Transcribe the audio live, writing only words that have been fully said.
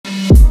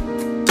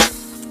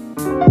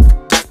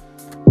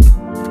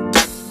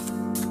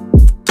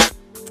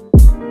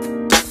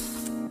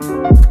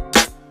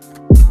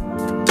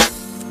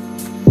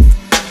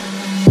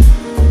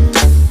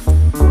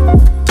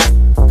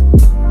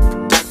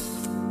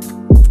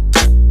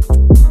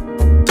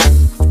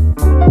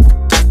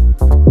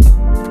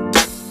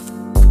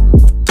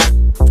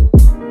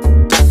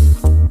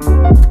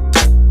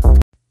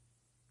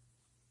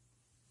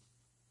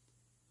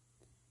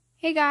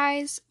Hey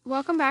guys,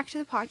 welcome back to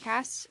the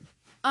podcast.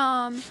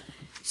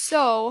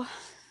 So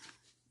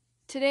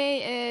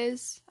today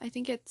is,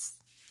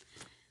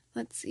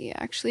 let's see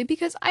actually,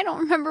 because I don't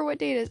remember what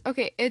date it is.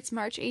 Okay, it's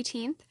March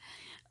 18th.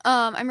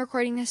 I'm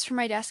recording this from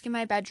my desk in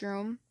my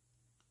bedroom.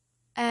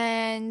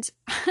 And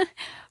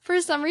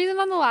for some reason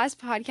on the last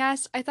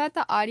podcast, I thought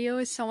the audio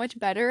was so much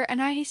better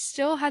and I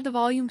still had the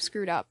volume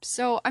screwed up.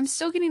 So I'm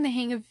still getting the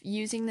hang of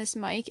using this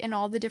mic and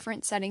all the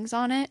different settings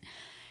on it.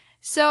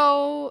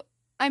 So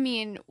I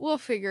mean, we'll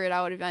figure it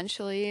out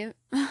eventually.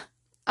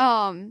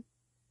 But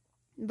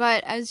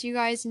as you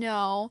guys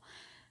know,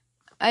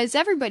 as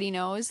everybody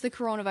knows, the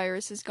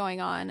coronavirus is going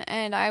on,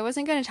 and I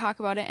wasn't going to talk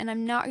about it, and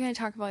I'm not going to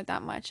talk about it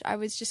that much. I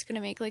was just going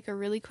to make like a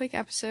really quick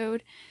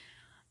episode.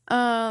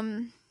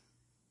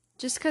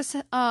 Just cuz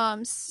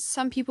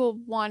some people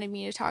wanted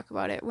me to talk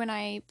about it when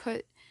I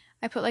put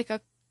like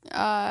a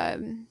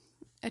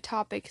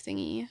topic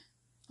thingy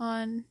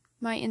on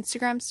my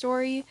Instagram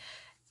story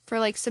for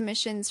like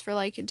submissions for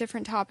like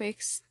different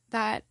topics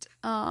that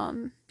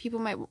people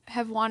might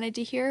have wanted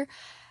to hear.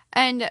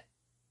 And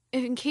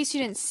in case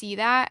you didn't see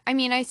that, I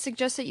mean, I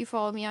suggest that you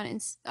follow me on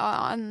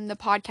the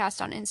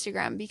podcast on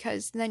Instagram,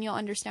 because then you'll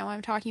understand what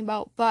I'm talking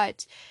about.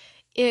 But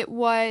it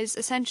was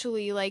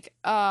essentially like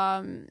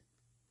I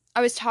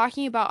was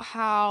talking about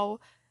how,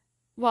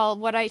 well,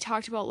 what I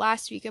talked about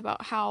last week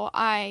about how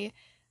I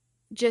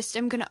just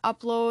am going to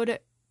upload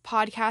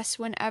podcasts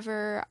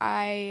whenever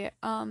I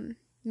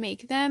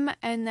make them,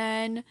 and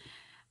then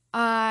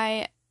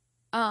they're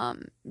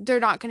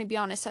not going to be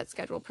on a set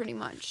schedule pretty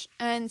much.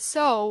 And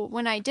so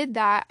when I did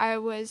that, I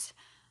was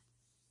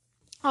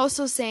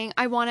also saying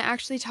I want to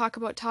actually talk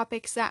about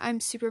topics that I'm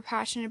super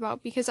passionate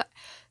about, because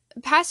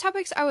past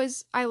topics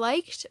I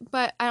liked,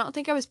 but I don't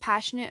think I was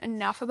passionate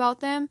enough about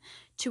them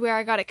to where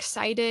I got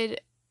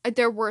excited.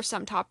 There were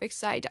some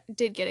topics that I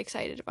did get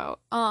excited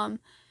about.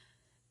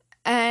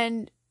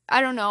 And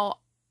I don't know,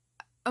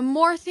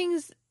 more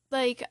things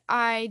like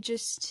I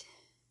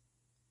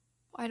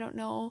don't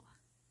know,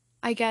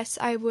 I guess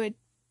I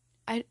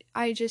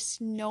just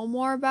know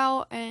more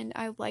about, and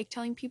I like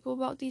telling people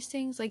about these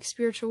things, like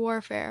spiritual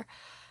warfare,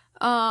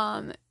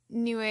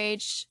 new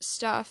age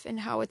stuff and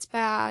how it's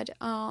bad.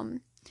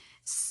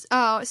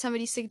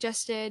 Somebody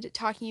suggested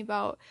talking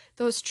about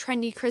those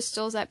trendy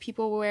crystals that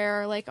people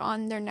wear like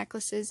on their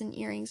necklaces and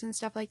earrings and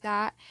stuff like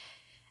that.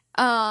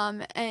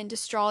 And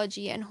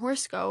astrology and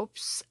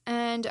horoscopes,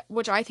 and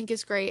which I think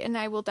is great, and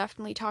I will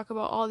definitely talk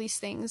about all these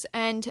things.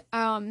 And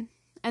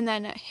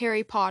then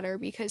Harry Potter,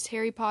 because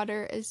Harry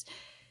Potter is,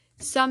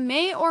 some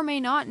may or may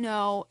not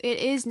know, it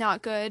is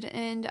not good,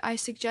 and I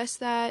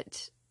suggest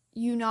that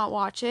you not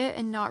watch it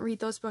and not read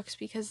those books,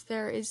 because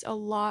there is a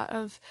lot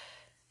of,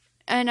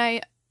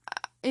 and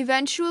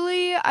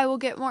eventually I will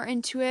get more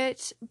into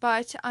it,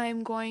 but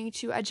I'm going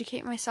to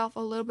educate myself a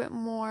little bit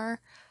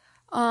more.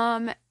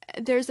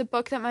 There's a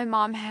book that my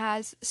mom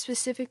has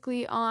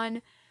specifically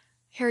on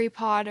Harry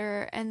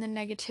Potter and the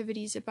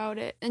negativities about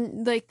it,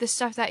 and like the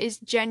stuff that is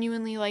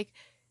genuinely like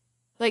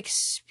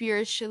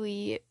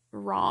spiritually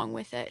wrong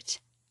with it.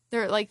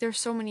 There's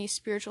so many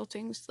spiritual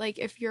things. Like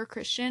if you're a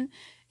Christian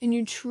and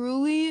you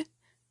truly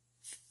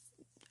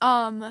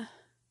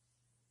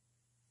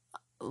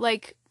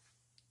like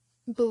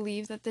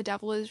believe that the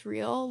devil is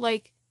real,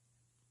 like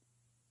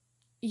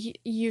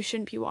you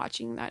shouldn't be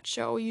watching that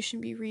show. You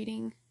shouldn't be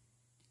reading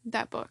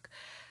that book.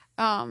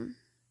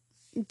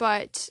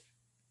 But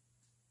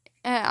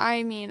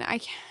I mean, I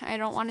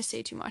don't want to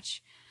say too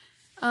much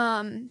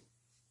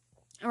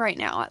right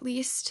now, at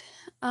least.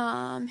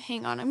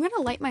 Hang on, I'm gonna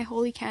light my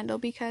holy candle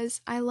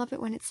because I love it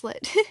when it's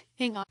lit.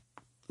 Hang on.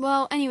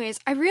 Well, anyways,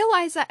 I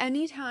realize that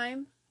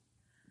anytime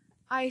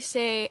I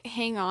say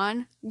hang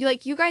on,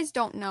 like, you guys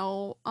don't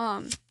know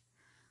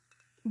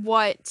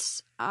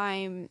what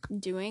I'm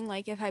doing,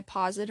 like if I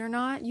pause it or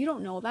not. You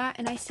don't know that,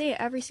 and I say it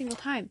every single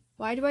time.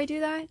 Why do I do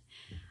that?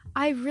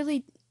 I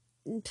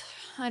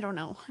don't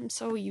know. I'm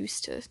so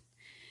used to.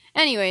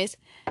 Anyways,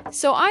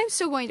 so I'm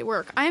still going to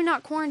work. I am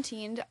not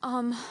quarantined.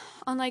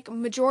 Unlike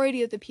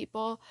majority of the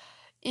people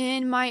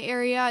in my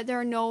area, there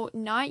are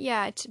not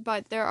yet,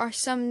 but there are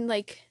some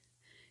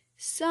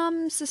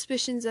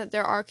suspicions that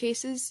there are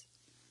cases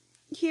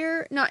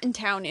here, not in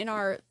town, in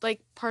our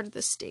like part of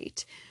the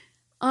state,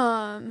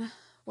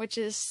 which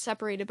is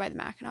separated by the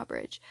Mackinac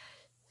Bridge.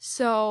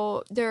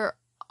 So there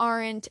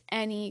aren't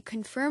any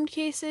confirmed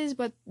cases,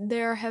 but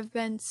there have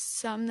been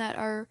some that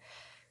are.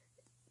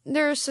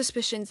 There are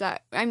suspicions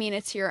that, I mean,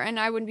 it's here, and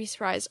I wouldn't be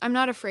surprised. I'm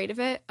not afraid of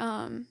it,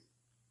 and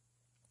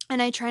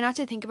I try not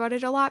to think about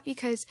it a lot,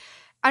 because,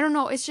 I don't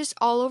know, it's just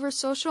all over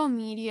social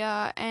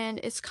media,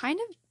 and it's kind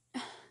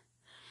of,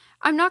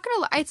 I'm not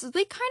gonna lie, it's,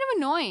 like, kind of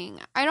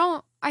annoying.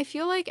 I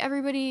feel like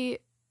everybody,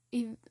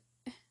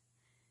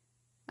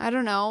 I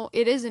don't know,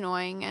 it is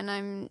annoying,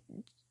 and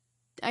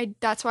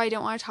that's why I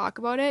don't want to talk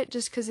about it,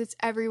 just because it's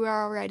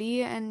everywhere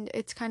already, and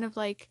it's kind of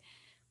like,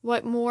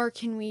 what more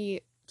can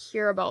we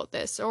hear about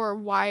this, or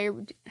why,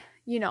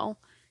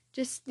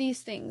 just these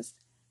things.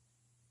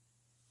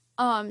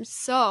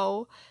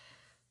 So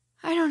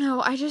I don't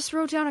know. I just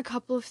wrote down a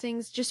couple of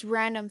things, just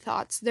random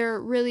thoughts.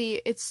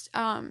 It's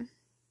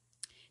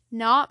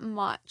not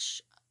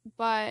much,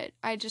 but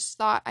I just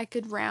thought I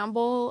could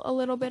ramble a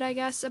little bit, I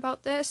guess,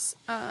 about this.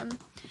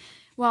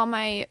 While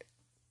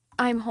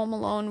I'm home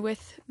alone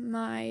with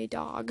my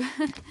dog.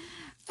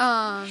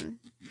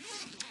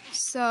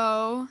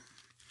 So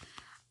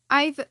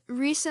I've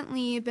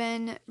recently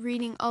been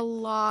reading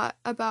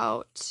I've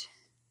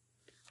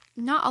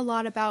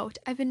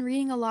been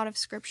reading a lot of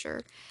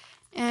scripture,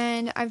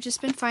 and I've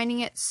just been finding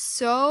it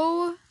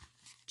so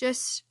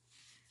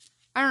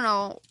I don't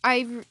know.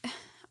 I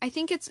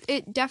think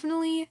it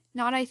definitely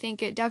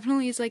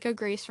is like a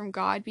grace from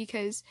God,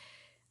 because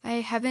I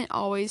haven't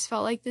always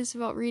felt like this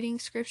about reading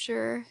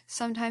scripture.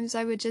 Sometimes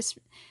I would just,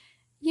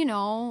 I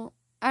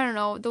don't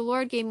know, the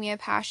Lord gave me a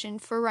passion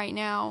for right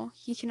now.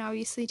 He can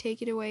obviously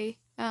take it away,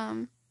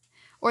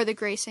 or the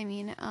grace, I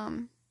mean,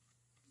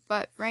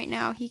 but right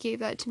now He gave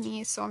that to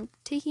me, so I'm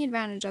taking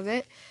advantage of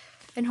it,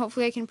 and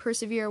hopefully I can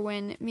persevere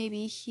when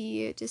maybe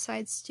He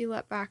decides to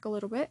let back a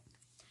little bit.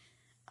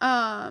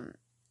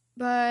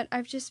 But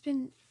I've just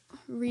been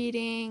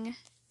reading,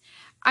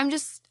 I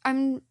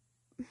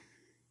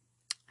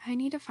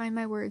need to find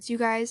my words. You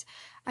guys,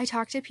 I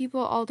talk to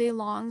people all day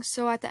long,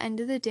 so at the end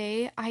of the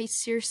day, I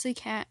seriously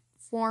can't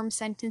form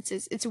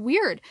sentences. It's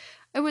weird.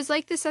 It was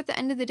like this at the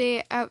end of the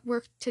day at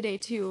work today,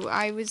 too.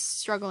 I was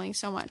struggling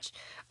so much.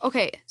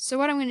 Okay, so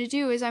what I'm going to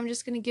do is I'm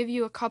just going to give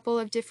you a couple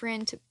of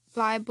different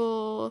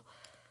Bible,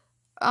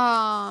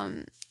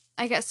 I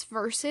guess,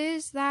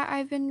 verses that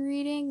I've been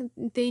reading.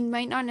 They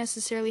might not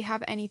necessarily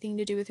have anything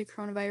to do with the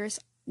coronavirus.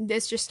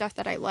 It's just stuff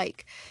that I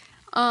like.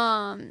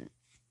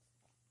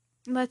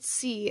 Let's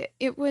see.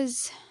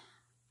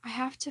 I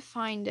have to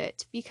find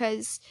it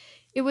because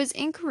it was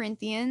in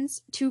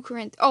Corinthians, 2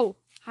 Corinthians. Oh,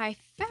 I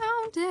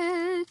found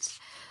it.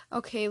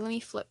 Okay, let me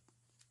flip.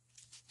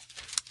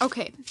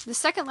 Okay, the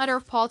second letter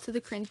of Paul to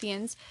the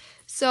Corinthians.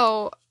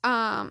 So,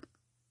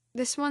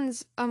 this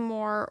one's a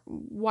more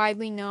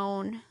widely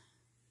known,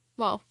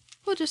 well,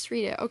 we'll just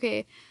read it.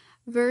 Okay,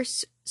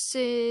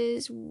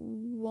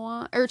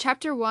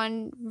 chapter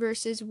 1,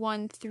 verses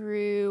 1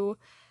 through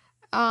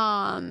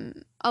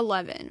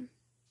 11.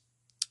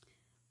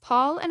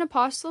 Paul, an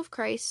apostle of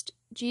Christ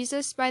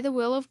Jesus by the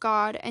will of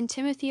God, and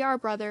Timothy our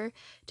brother,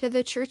 to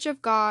the church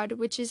of God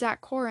which is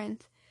at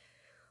Corinth,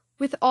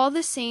 with all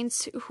the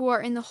saints who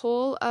are in the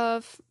whole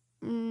of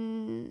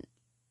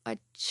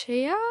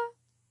Achaia,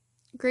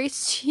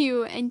 grace to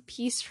you and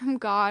peace from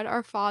God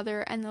our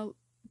Father and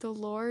the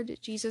Lord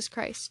Jesus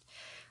Christ.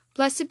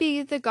 Blessed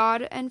be the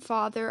God and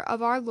Father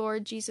of our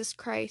Lord Jesus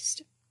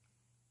Christ,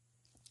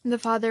 the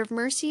Father of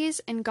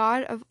mercies and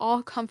God of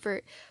all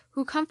comfort,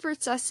 who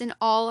comforts us in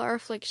all our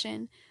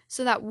affliction,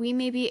 so that we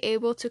may be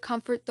able to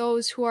comfort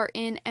those who are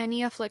in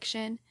any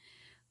affliction,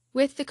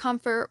 with the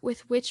comfort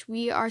with which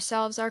we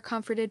ourselves are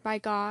comforted by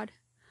God.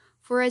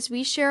 For as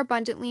we share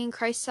abundantly in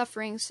Christ's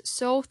sufferings,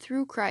 so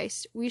through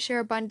Christ we share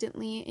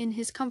abundantly in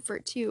His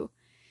comfort too.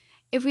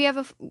 If we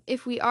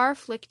are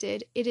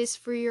afflicted, it is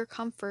for your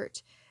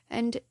comfort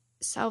and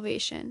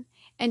salvation.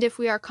 And if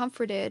we are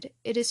comforted,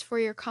 it is for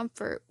your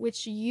comfort,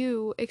 which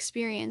you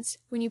experience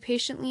when you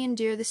patiently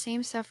endure the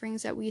same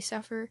sufferings that we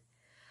suffer.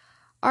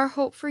 Our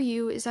hope for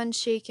you is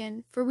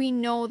unshaken, for we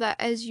know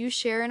that as you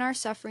share in our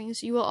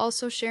sufferings, you will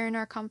also share in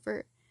our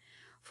comfort.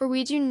 For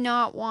we do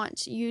not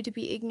want you to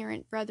be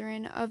ignorant,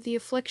 brethren, of the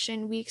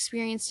affliction we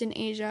experienced in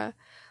Asia,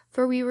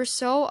 for we were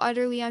so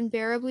utterly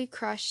unbearably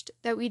crushed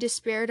that we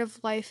despaired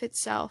of life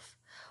itself.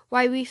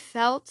 Why, we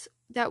felt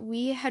that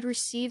we had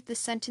received the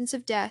sentence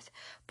of death,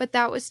 but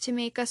that was to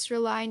make us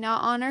rely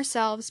not on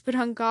ourselves, but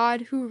on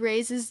God who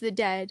raises the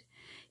dead.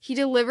 He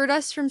delivered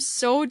us from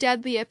so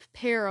deadly a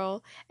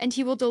peril, and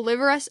He will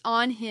deliver us.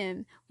 On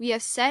Him we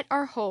have set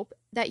our hope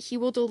that He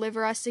will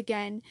deliver us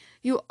again.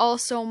 You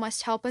also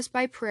must help us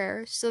by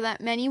prayer, so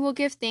that many will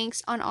give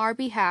thanks on our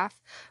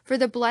behalf for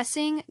the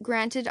blessing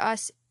granted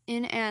us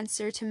in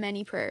answer to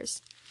many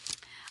prayers.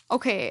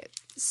 Okay,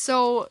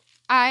 so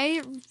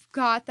I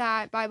got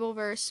that Bible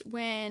verse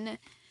when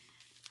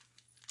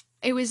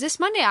it was this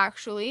Monday,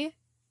 actually,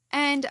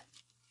 and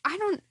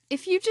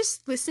if you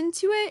just listen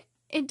to it,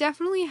 it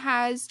definitely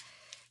has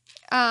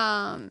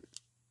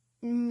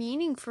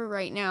meaning for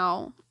right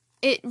now.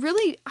 It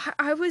really,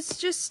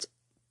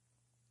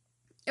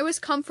 it was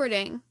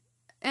comforting,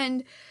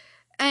 and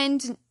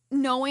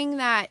knowing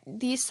that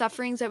these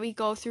sufferings that we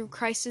go through,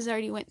 Christ has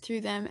already went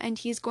through them, and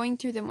He's going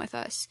through them with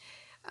us.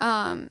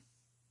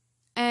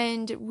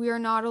 And we are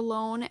not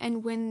alone.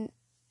 And when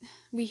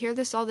we hear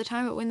this all the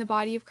time, but when the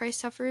body of Christ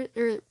suffers,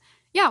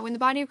 when the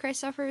body of Christ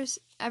suffers,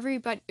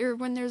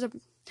 when there's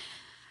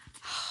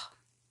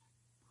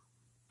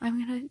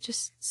I'm going to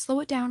just slow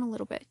it down a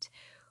little bit.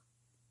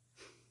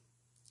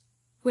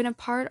 When a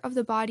part of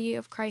the body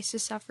of Christ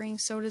is suffering,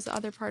 so does the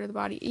other part of the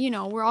body.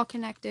 We're all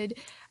connected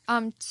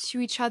to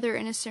each other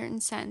in a certain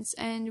sense.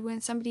 And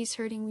when somebody's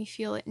hurting, we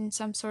feel it in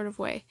some sort of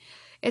way.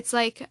 It's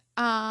like,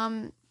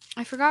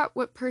 I forgot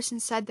what person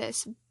said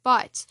this,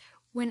 but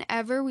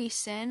whenever we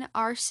sin,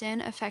 our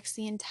sin affects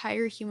the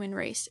entire human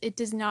race. It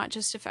does not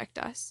just affect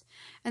us.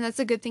 And that's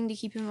a good thing to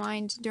keep in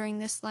mind during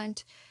this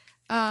Lent.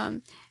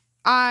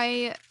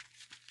 I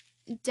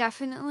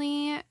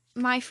definitely,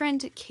 my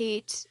friend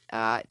Kate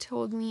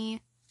told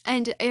me,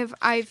 and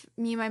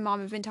me and my mom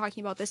have been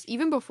talking about this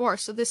even before,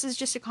 so this is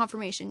just a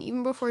confirmation.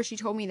 Even before she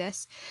told me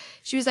this,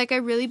 she was like, I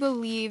really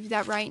believe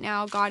that right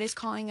now God is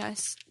calling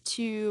us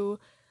to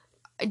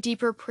a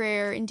deeper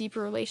prayer and deeper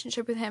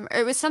relationship with him. Or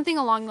it was something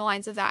along the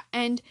lines of that.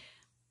 And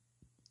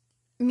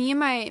me and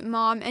my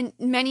mom and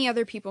many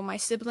other people, my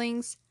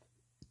siblings,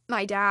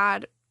 my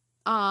dad,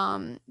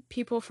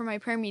 people from my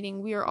prayer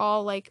meeting, we are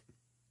all like,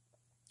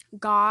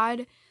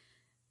 God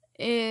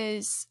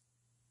is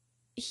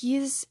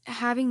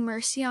having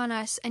mercy on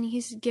us, and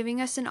he's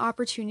giving us an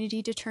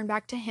opportunity to turn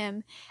back to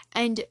him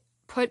and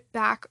put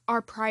back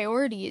our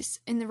priorities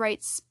in the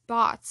right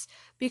spots,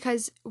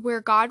 because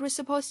where God was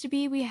supposed to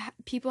be,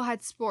 people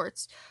had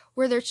sports.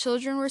 Where their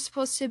children were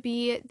supposed to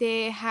be,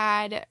 they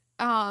had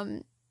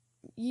I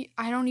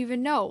don't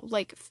even know,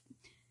 like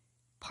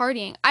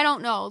partying. I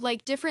don't know,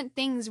 like different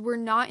things were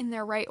not in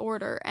their right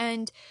order.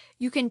 And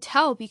you can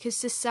tell because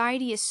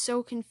society is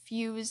so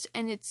confused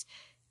and it's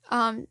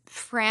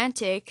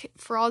frantic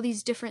for all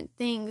these different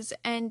things,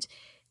 and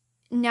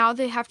now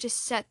they have to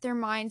set their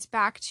minds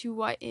back to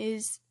what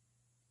is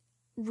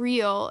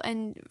real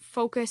and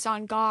focus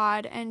on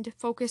God and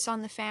focus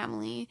on the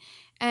family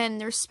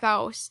and their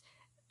spouse.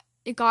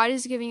 God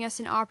is giving us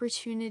an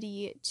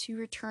opportunity to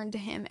return to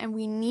him, and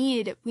we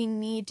need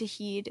to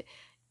heed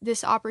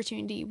this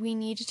opportunity. We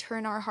need to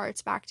turn our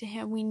hearts back to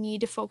him. We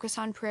need to focus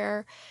on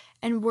prayer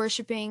and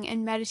worshiping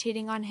and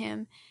meditating on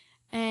him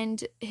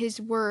and his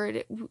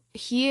word.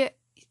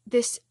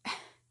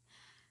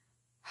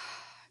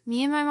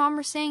 Me and my mom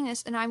were saying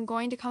this, and I'm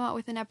going to come out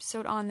with an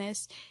episode on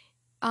this.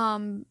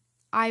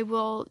 I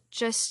will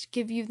just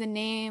give you the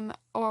name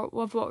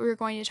of what we're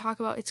going to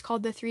talk about. It's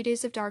called The 3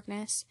 Days of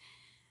Darkness.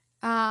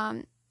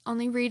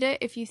 Only read it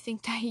if you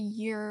think that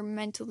you're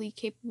mentally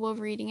capable of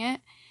reading it.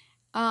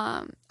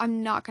 I'm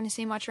not going to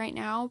say much right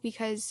now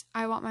because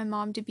I want my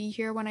mom to be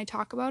here when I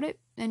talk about it,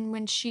 and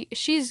when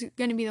she's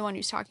going to be the one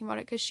who's talking about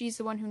it, because she's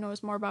the one who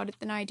knows more about it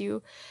than I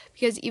do,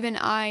 because even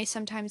I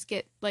sometimes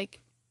get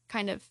like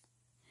kind of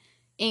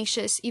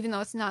anxious, even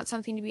though it's not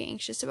something to be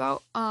anxious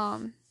about.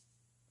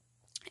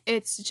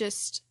 It's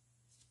just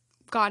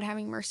God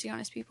having mercy on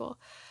his people.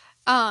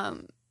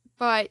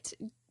 But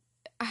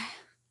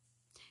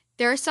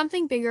there is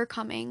something bigger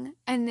coming,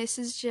 and this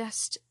is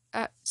just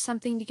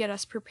something to get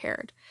us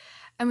prepared.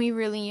 And we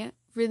really,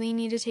 really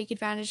need to take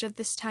advantage of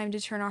this time to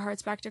turn our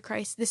hearts back to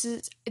Christ.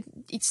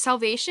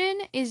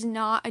 Salvation is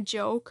not a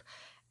joke,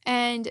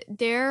 and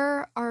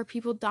there are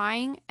people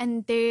dying,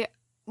 and they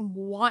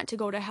want to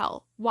go to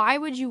hell. Why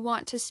would you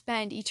want to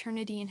spend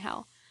eternity in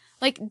hell?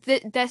 Like,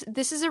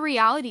 this is a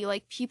reality.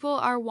 Like, people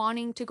are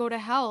wanting to go to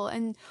hell,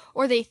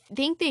 or they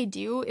think they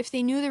do. If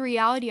they knew the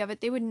reality of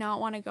it, they would not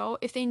want to go.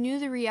 If they knew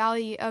the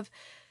reality of,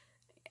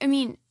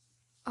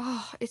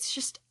 it's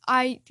just,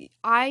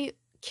 I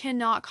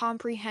cannot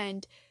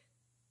comprehend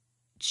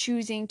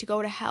choosing to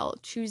go to hell,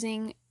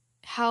 choosing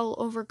hell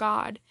over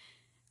God.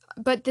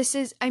 But this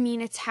is,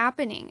 it's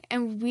happening,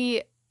 and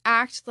we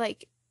act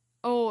like,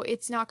 oh,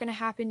 it's not going to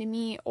happen to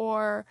me,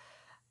 or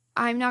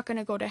I'm not going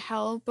to go to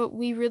hell, but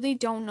we really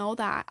don't know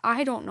that.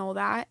 I don't know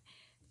that.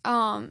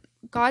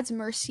 God's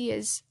mercy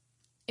is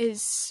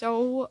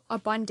so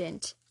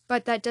abundant,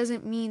 but that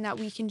doesn't mean that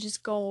we can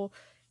just go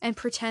and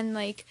pretend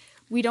like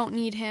we don't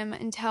need him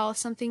until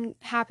something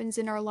happens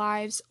in our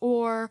lives,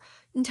 or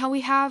until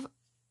we have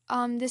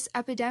this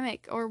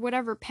epidemic or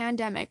whatever,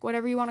 pandemic,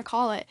 whatever you want to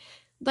call it.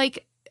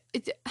 Like,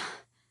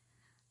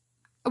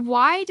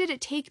 why did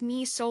it take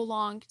me so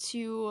long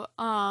to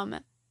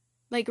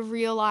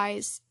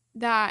realize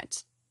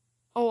that,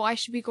 oh, I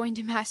should be going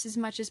to mass as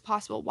much as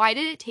possible? Why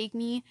did it take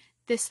me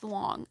this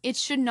long? It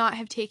should not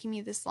have taken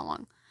me this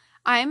long.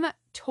 I'm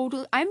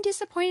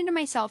disappointed in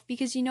myself,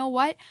 because you know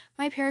what?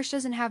 My parish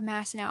doesn't have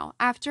mass now.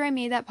 After I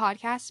made that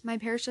podcast, my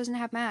parish doesn't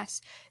have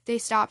mass. They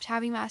stopped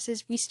having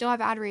masses. We still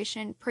have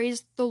adoration.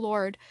 Praise the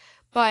Lord.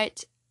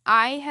 But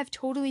I have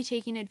totally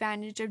taken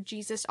advantage of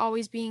Jesus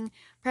always being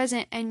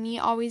present, and me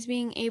always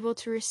being able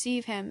to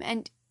receive him,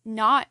 and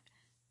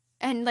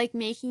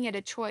making it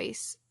a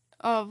choice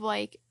of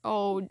like,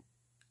 oh,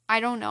 I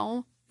don't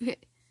know. Yeah.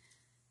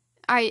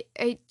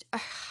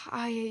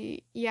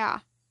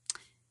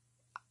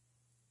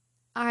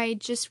 I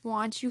just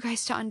want you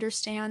guys to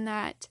understand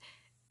that,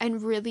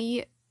 and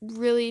really,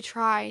 really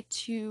try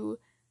to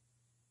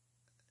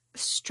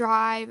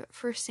strive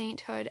for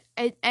sainthood.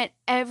 And that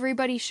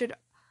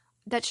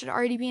should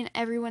already be in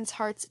everyone's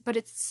hearts, but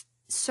it's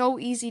so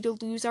easy to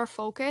lose our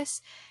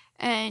focus,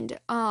 and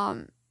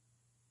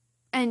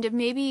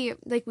maybe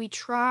like we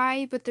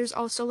try, but there's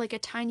also like a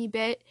tiny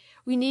bit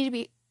we need to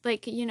be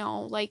like,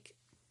 like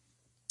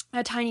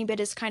a tiny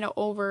bit is kind of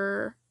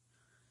over.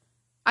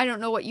 I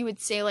don't know what you would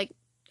say, like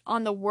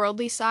on the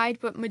worldly side,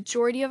 but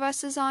majority of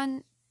us is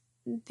on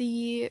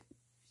the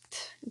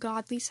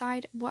godly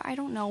side. What, I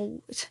don't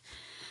know.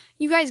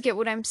 You guys get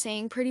what I'm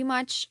saying pretty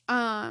much.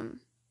 I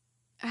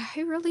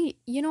really,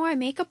 I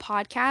make a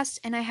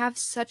podcast and I have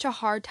such a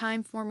hard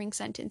time forming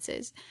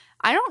sentences.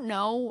 I don't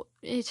know.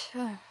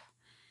 I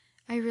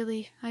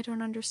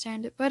don't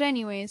understand it. But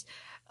anyways,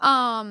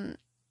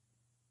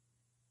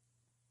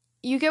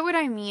 you get what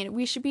I mean.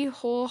 We should be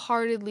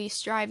wholeheartedly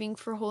striving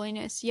for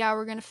holiness. Yeah,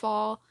 we're going to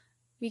fall.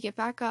 We get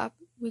back up.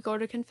 We go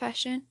to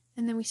confession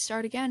and then we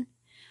start again.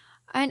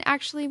 And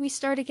actually, we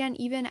start again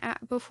even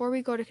before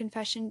we go to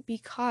confession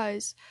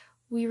because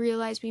we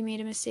realize we made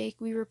a mistake.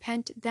 We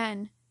repent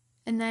then.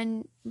 And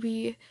then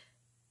we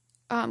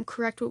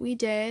correct what we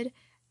did.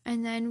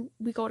 And then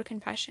we go to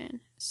confession.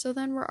 So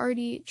then we're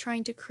already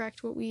trying to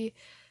correct what we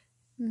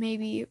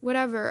maybe,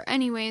 whatever.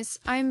 Anyways,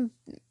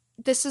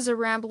 this is a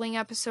rambling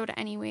episode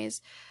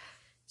anyways.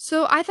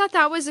 So I thought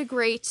that was a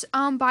great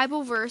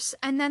Bible verse.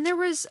 And then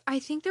I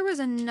think there was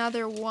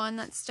another one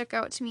that stuck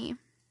out to me.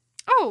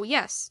 Oh,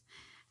 yes.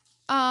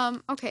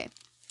 Okay.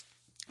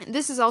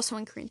 This is also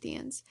in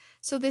Corinthians.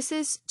 So this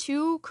is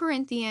 2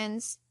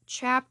 Corinthians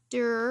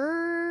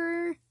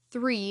chapter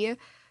 3,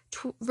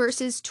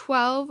 verses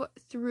 12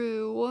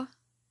 through,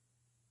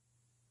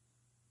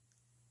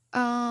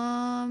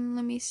 let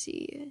me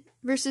see,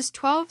 verses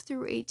 12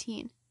 through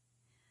 18.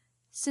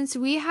 Since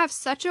we have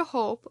such a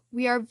hope,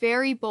 we are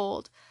very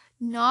bold,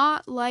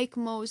 not like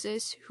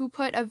Moses, who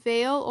put a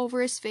veil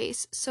over his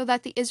face so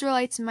that the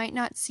Israelites might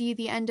not see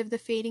the end of the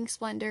fading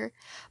splendor,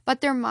 but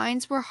their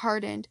minds were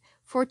hardened.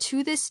 For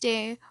to this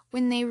day,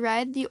 when they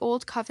read the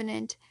Old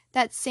Covenant,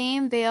 that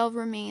same veil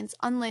remains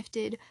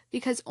unlifted,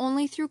 because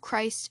only through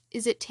Christ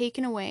is it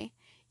taken away.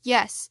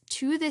 Yes,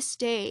 to this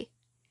day,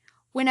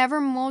 whenever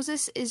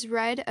Moses is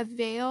read, a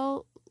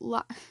veil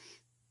lies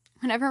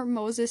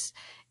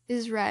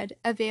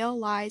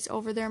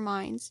over their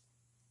minds.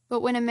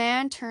 But when a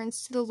man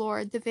turns to the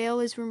Lord, the veil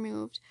is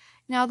removed.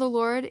 Now the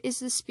Lord is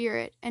the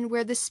Spirit, and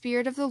where the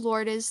Spirit of the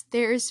Lord is,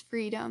 there is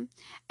freedom.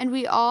 And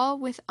we all,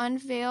 with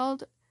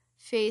unveiled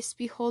face,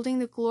 beholding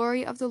the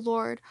glory of the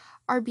Lord,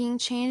 are being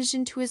changed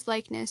into his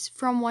likeness,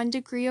 from one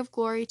degree of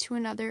glory to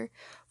another.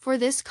 For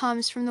this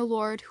comes from the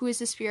Lord, who is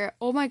the Spirit.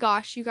 Oh my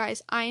gosh, you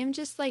guys, I am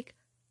just like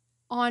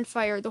on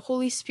fire. The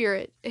Holy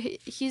Spirit,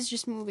 he's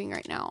just moving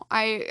right now.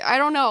 I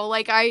don't know,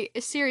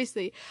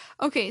 seriously.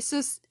 Okay,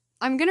 so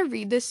I'm gonna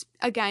read this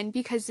again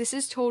because this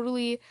is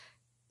totally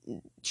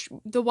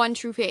the one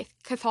true faith,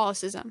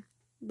 Catholicism.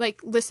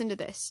 Listen to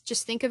this.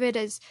 Just think of it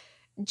as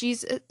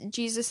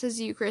Jesus as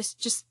the Eucharist.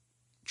 Just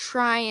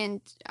try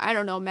and, I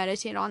don't know,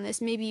 meditate on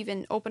this. Maybe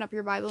even open up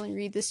your Bible and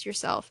read this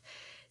yourself.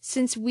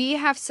 Since we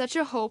have such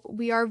a hope,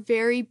 we are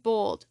very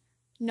bold.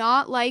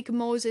 Not like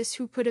Moses,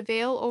 who put a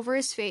veil over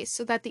his face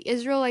so that the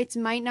Israelites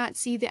might not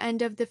see the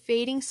end of the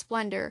fading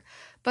splendor,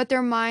 but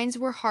their minds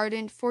were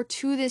hardened. For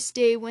to this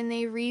day, when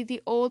they read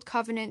the Old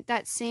Covenant,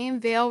 that same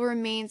veil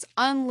remains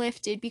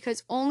unlifted,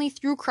 because only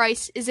through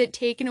Christ is it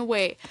taken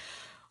away.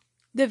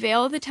 The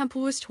veil of the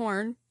temple was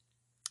torn.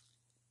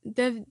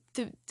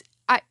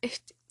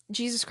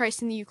 Jesus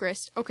Christ in the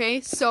Eucharist.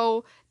 Okay,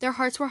 so their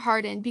hearts were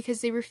hardened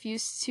because they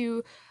refused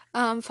to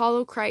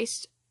follow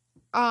Christ.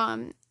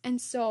 And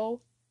so.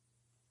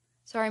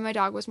 Sorry, my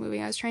dog was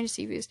moving. I was trying to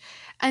see views.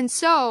 And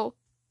so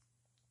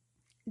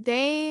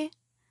it's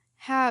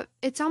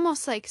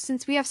almost like,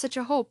 since we have such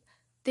a hope,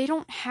 they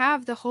don't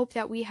have the hope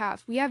that we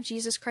have. We have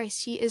Jesus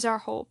Christ. He is our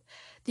hope.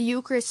 The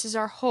Eucharist is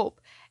our hope.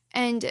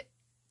 And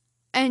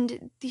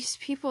these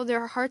people,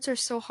 their hearts are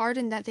so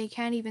hardened that they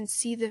can't even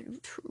see the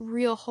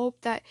real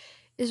hope that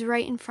is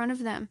right in front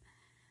of them.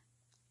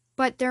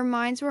 But their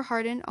minds were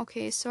hardened.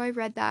 Okay, so I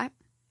read that.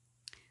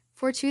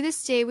 For to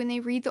this day, when they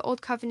read the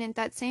Old Covenant,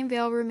 that same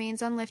veil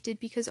remains unlifted,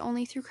 because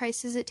only through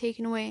Christ is it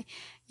taken away.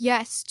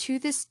 Yes, to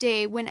this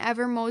day,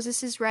 whenever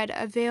Moses is read,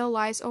 a veil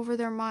lies over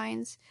their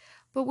minds.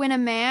 But when a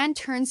man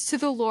turns to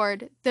the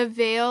Lord, the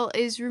veil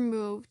is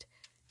removed.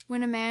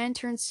 When a man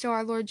turns to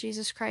our Lord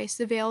Jesus Christ,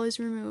 the veil is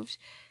removed.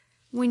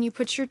 When you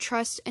put your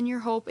trust and your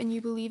hope and you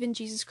believe in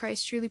Jesus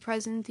Christ truly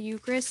present in the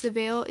Eucharist, the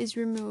veil is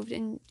removed,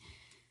 and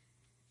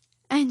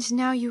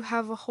now you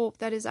have a hope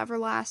that is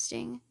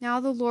everlasting. Now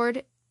the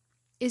Lord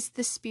is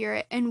the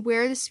Spirit, and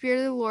where the Spirit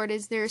of the Lord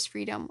is, there is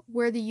freedom.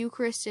 Where the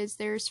Eucharist is,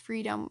 there is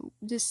freedom.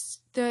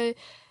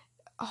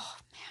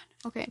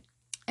 Okay.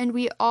 And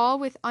we all,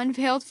 with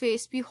unveiled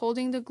face,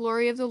 beholding the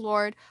glory of the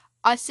Lord,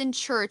 us in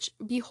church,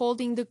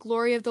 beholding the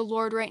glory of the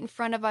Lord right in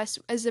front of us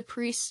as the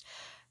priest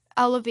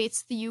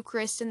elevates the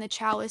Eucharist and the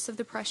chalice of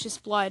the precious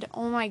blood.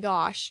 Oh my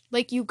gosh.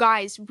 You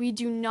guys, we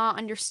do not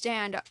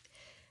understand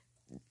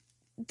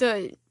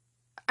the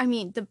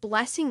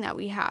blessing that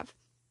we have.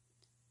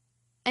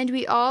 And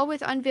we all,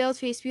 with unveiled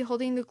face,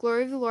 beholding the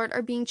glory of the Lord,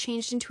 are being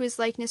changed into his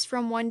likeness,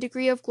 from one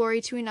degree of glory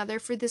to another,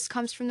 for this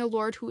comes from the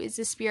Lord, who is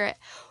the Spirit.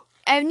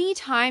 Any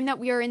time that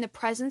we are in the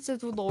presence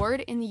of the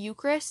Lord in the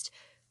Eucharist,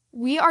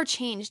 we are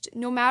changed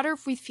no matter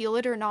if we feel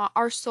it or not.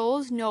 Our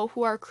souls know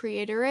who our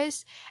creator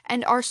is,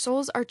 and our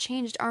souls are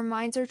changed. Our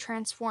minds are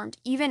transformed,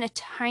 even a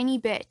tiny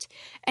bit.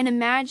 And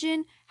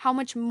imagine how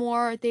much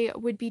more they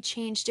would be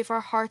changed if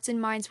our hearts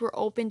and minds were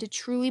open to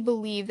truly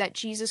believe that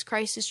Jesus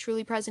Christ is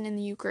truly present in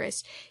the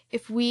Eucharist.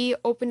 If we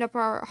opened up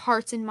our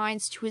hearts and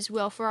minds to his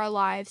will for our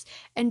lives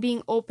and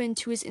being open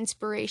to his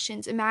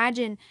inspirations,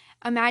 imagine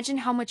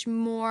how much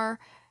more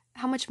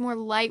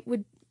light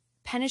would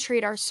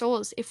penetrate our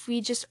souls if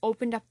we just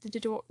opened up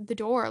the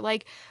door.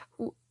 Like,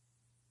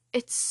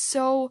 it's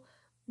so,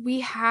 we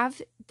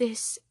have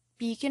this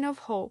beacon of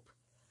hope,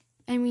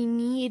 and we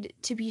need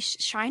to be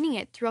shining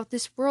it throughout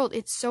this world.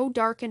 It's so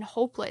dark and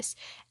hopeless.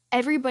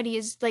 Everybody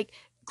is like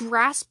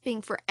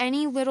grasping for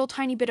any little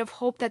tiny bit of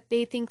hope that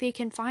they think they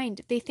can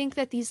find. They think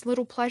that these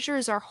little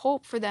pleasures are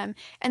hope for them,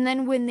 and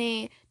then when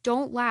they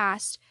don't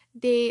last,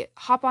 they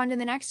hop on to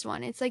the next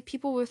one. It's like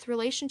people with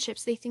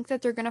relationships. They think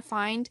that they're going to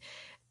find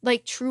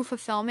like true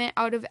fulfillment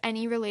out of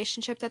any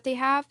relationship that they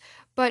have,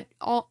 but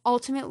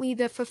ultimately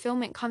the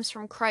fulfillment comes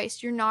from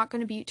Christ. You're not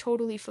going to be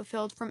totally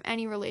fulfilled from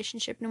any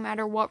relationship, no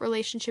matter what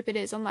relationship it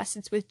is, unless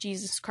it's with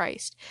Jesus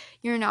Christ.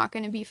 You're not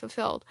going to be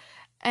fulfilled.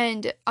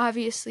 And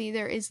obviously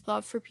there is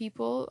love for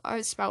people,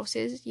 our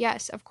spouses,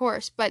 yes, of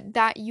course, but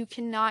that you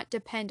cannot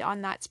depend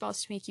on that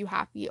spouse to make you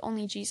happy.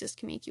 Only Jesus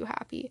can make you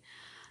happy.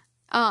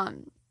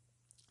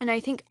 And I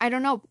think, I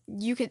don't know,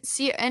 you could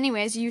see it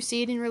anyways. You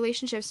see it in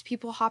relationships,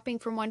 people hopping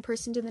from one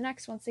person to the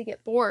next once they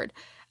get bored.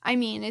 I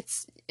mean,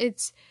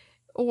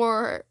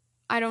 or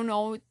I don't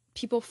know,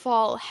 people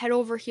fall head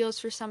over heels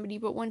for somebody,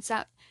 but once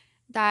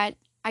that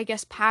I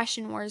guess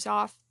passion wears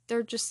off,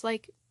 they're just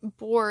like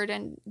bored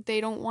and they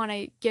don't want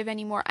to give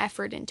any more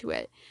effort into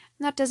it.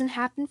 And that doesn't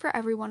happen for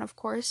everyone, of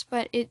course,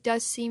 but it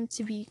does seem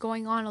to be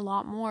going on a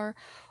lot more.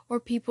 Or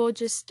people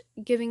just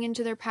giving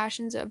into their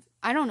passions of,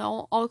 I don't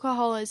know,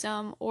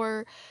 alcoholism,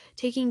 or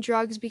taking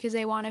drugs because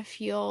they want to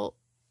feel,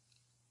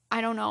 I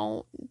don't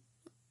know,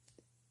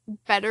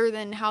 better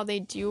than how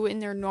they do in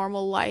their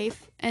normal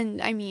life.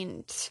 And I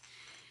mean,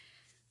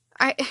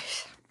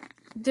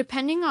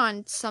 depending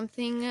on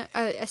something,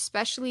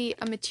 especially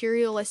a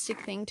materialistic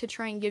thing to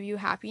try and give you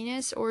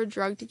happiness, or a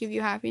drug to give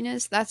you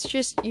happiness, that's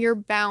just, you're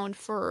bound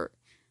for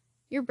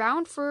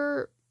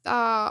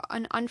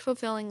an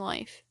unfulfilling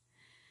life.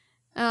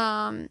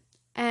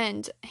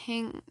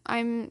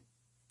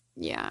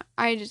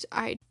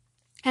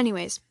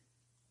 Anyways,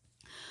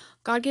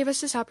 God gave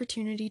us this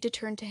opportunity to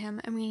turn to him,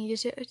 and we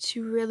needed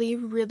to really,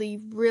 really,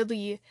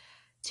 really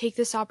take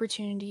this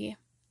opportunity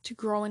to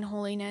grow in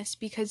holiness,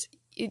 because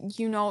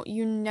you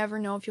never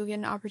know if you'll get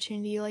an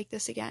opportunity like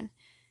this again.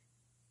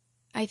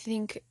 I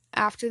think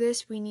after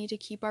this, we need to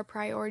keep our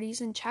priorities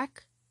in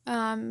check,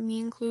 me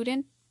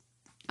included.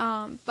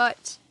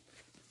 But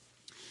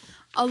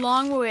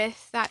along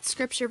with that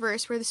scripture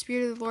verse where the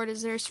Spirit of the Lord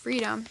is, there's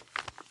freedom,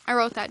 I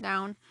wrote that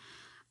down.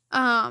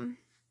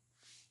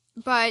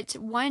 But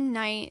one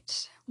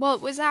night, well,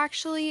 it wasn't,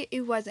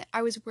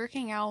 I was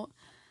working out,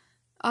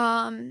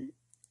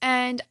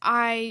 and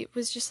I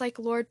was just like,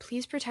 Lord,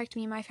 please protect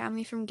me and my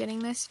family from getting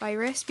this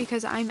virus,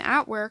 because I'm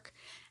at work,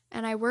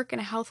 and I work in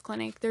a health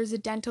clinic. There's a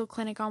dental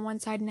clinic on one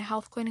side and a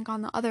health clinic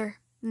on the other,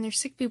 and there's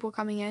sick people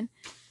coming in.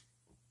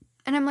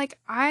 And I'm like,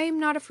 I'm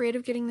not afraid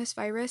of getting this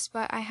virus,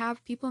 but I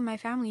have people in my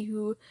family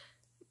who,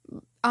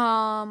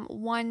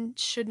 one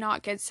should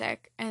not get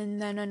sick,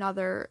 and then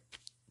another,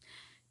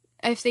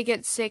 if they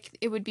get sick,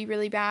 it would be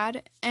really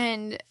bad.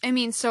 And I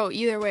mean, so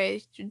either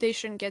way, they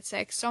shouldn't get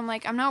sick. So I'm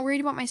like, I'm not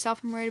worried about myself.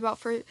 I'm worried about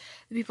for the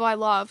people I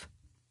love.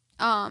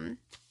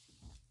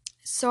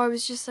 So I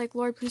was just like,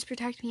 Lord, please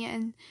protect me.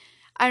 And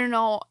I don't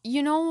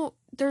know,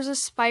 there's a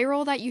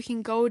spiral that you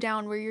can go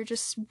down where you're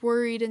just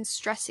worried and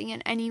stressing,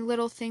 and any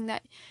little thing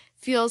that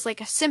feels like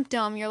a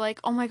symptom, you're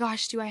like, oh my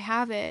gosh, do I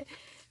have it?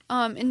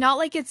 And not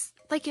like it's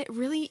like it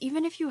really,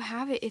 even if you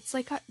have it, it's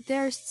like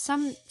there's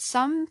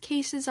some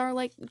cases are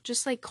like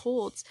just like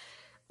colds.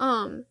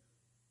 So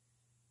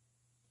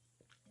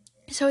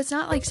it's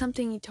not like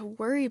something to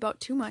worry about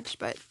too much,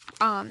 but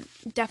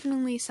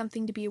definitely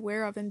something to be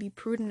aware of and be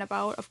prudent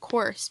about, of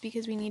course,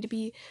 because we need to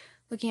be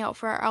looking out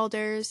for our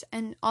elders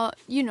and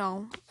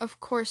of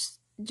course,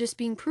 just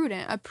being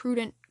prudent, a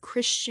prudent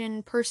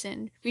Christian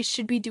person. We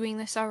should be doing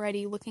this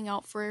already, looking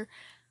out for,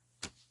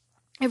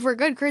 if we're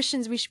good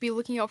Christians, we should be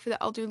looking out for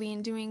the elderly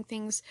and doing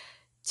things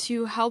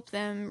to help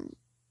them,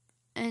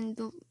 and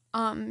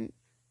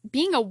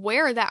being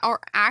aware that our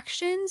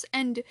actions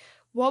and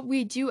what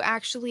we do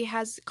actually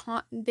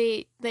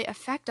they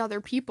affect other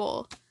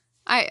people.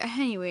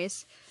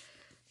 Anyways,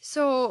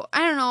 so I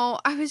don't know,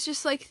 I was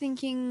just like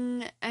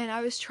thinking, and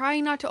I was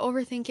trying not to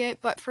overthink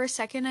it, but for a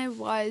second I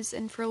was,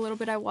 and for a little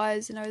bit I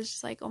was, and I was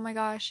just like, oh my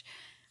gosh,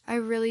 I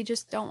really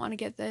just don't want to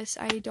get this.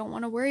 I don't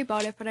want to worry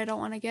about it, but I don't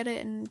want to get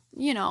it. And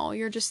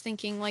you're just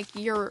thinking, like,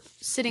 you're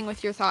sitting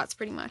with your thoughts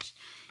pretty much.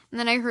 And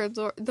then I heard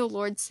the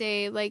Lord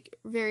say, like,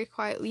 very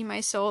quietly,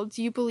 my soul,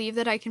 do you believe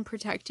that I can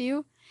protect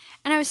you?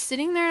 And I was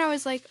sitting there and I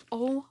was like,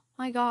 oh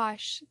my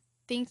gosh,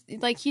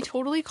 like, he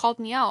totally called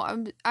me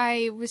out.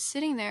 I was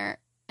sitting there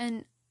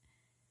and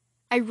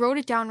I wrote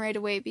it down right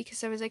away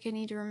because I was like, I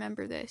need to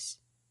remember this.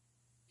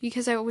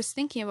 Because I was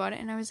thinking about it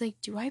and I was like,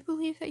 do I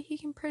believe that he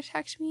can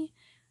protect me?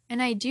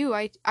 And I do.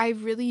 I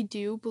really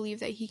do believe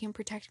that he can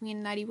protect me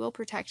and that he will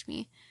protect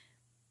me.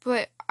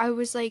 But I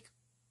was like,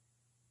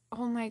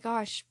 oh my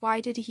gosh,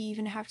 why did he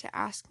even have to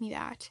ask me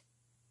that?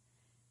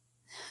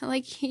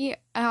 Like,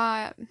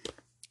 I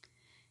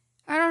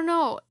don't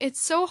know. It's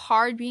so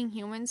hard being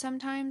human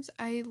sometimes.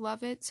 I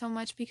love it so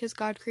much because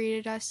God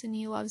created us and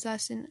he loves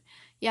us, and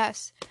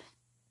yes.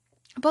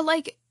 But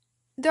like,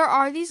 there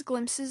are these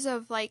glimpses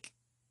of like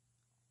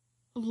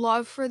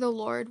love for the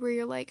Lord where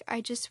you're like,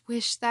 I just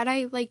wish that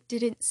I like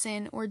didn't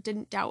sin or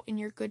didn't doubt in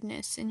your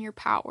goodness and your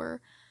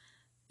power.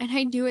 And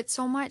I do it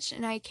so much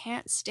and I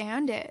can't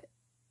stand it.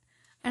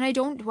 And I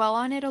don't dwell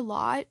on it a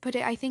lot, but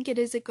I think it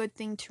is a good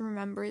thing to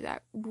remember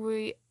that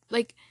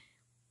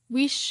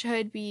we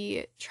should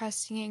be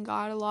trusting in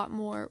God a lot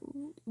more.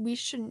 We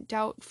shouldn't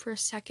doubt for a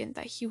second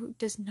that he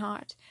does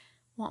not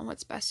want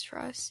what's best for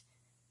us.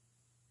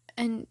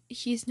 And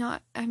he's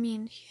not, I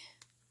mean,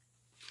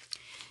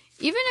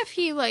 even if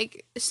he,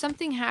 like,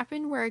 something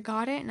happened where I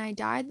got it and I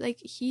died, like,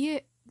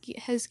 he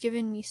has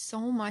given me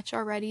so much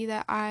already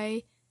that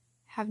I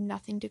have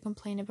nothing to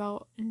complain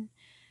about. And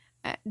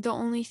the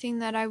only thing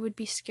that I would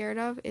be scared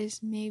of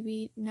is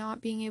maybe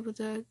not being able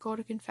to go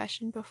to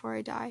confession before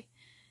I die.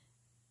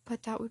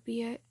 But that would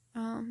be it.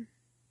 I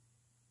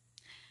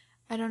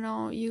don't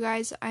know, you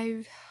guys,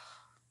 I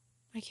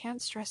can't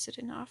stress it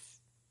enough.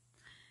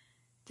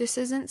 This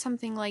isn't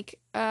something like,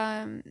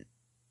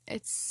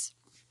 it's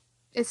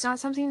not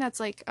something that's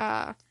like,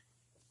 I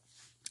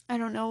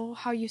don't know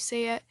how you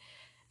say it.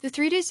 The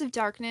 3 days of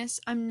darkness,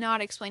 I'm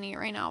not explaining it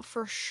right now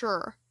for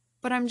sure,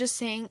 but I'm just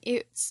saying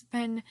it's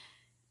been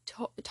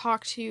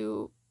talked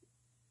to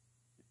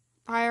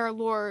by our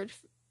Lord,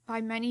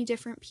 by many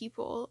different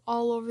people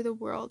all over the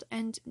world,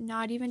 and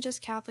not even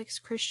just Catholics,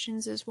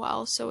 Christians as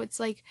well. So it's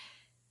like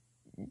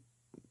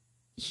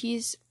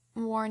he's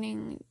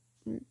warning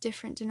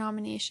different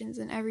denominations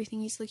and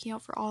everything. He's looking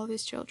out for all of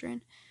his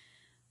children,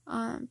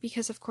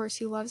 because of course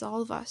he loves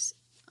all of us.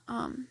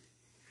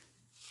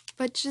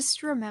 But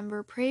just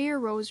remember, pray your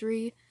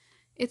rosary.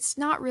 It's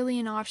not really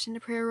an option to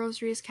pray a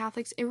rosary as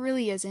Catholics. It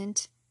really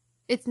isn't.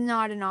 It's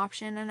not an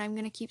option, and I'm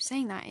going to keep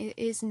saying that. It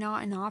is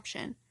not an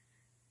option.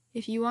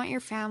 If you want your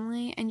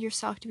family and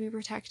yourself to be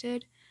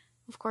protected,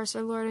 of course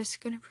our Lord is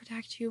going to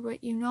protect you, but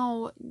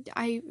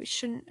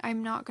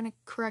I'm not going to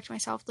correct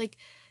myself. Like,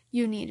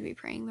 you need to be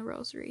praying the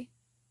rosary.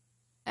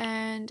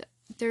 And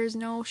there's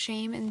no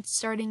shame in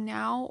starting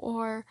now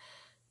or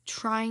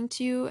trying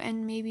to,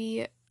 and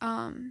maybe,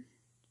 I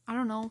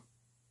don't know,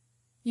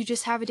 you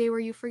just have a day where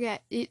you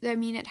forget.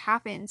 It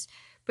happens,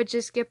 but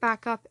just get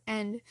back up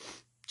and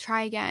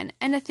try again.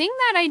 And a thing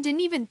that I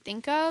didn't even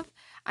think of,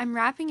 I'm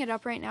wrapping it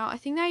up right now, a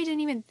thing that I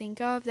didn't even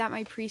think of that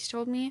my priest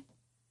told me.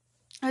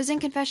 I was in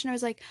confession, I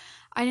was like,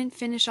 I didn't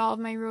finish all of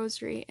my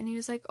rosary. And he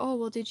was like, oh,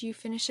 well, did you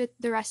finish it,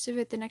 the rest of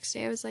it, the next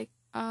day? I was like,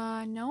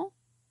 no.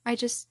 I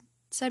just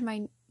said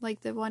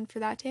the one for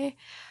that day.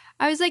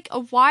 I was like,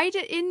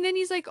 and then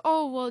he's like,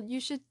 oh, well, you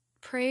should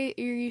pray,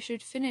 or you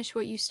should finish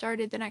what you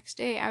started the next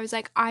day. I was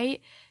like, why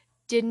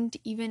did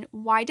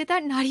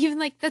that not even,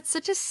 like, that's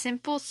such a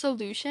simple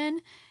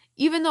solution.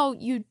 Even though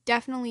you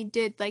definitely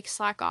did, like,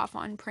 slack off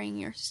on praying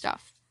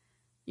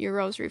your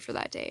rosary for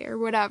that day or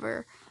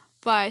whatever.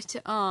 But,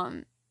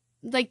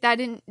 like, that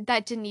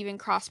didn't even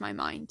cross my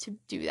mind to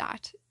do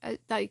that.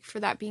 Like, for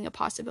that being a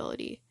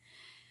possibility.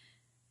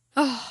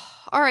 Oh,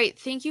 all right.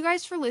 Thank you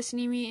guys for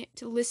listening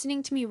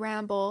to me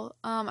ramble.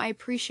 I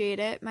appreciate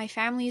it. My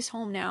family is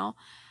home now.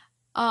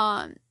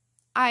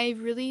 I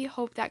really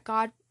hope that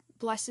God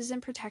blesses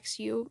and protects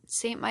you.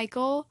 Saint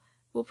Michael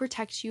will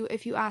protect you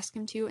if you ask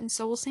him to, and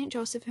so will Saint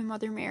Joseph and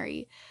Mother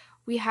Mary.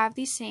 We have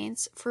these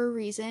saints for a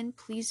reason.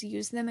 Please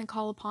use them and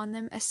call upon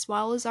them, as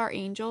well as our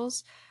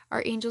angels.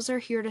 Our angels are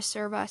here to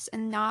serve us,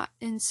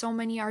 and so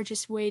many are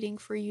just waiting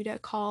for you to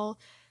call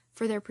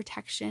for their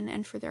protection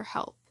and for their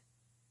help.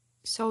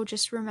 So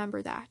just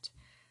remember that.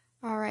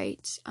 All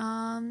right.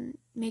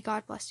 May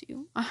God bless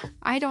you.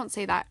 I don't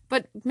say that,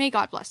 but may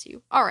God bless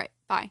you. All right.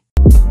 Bye.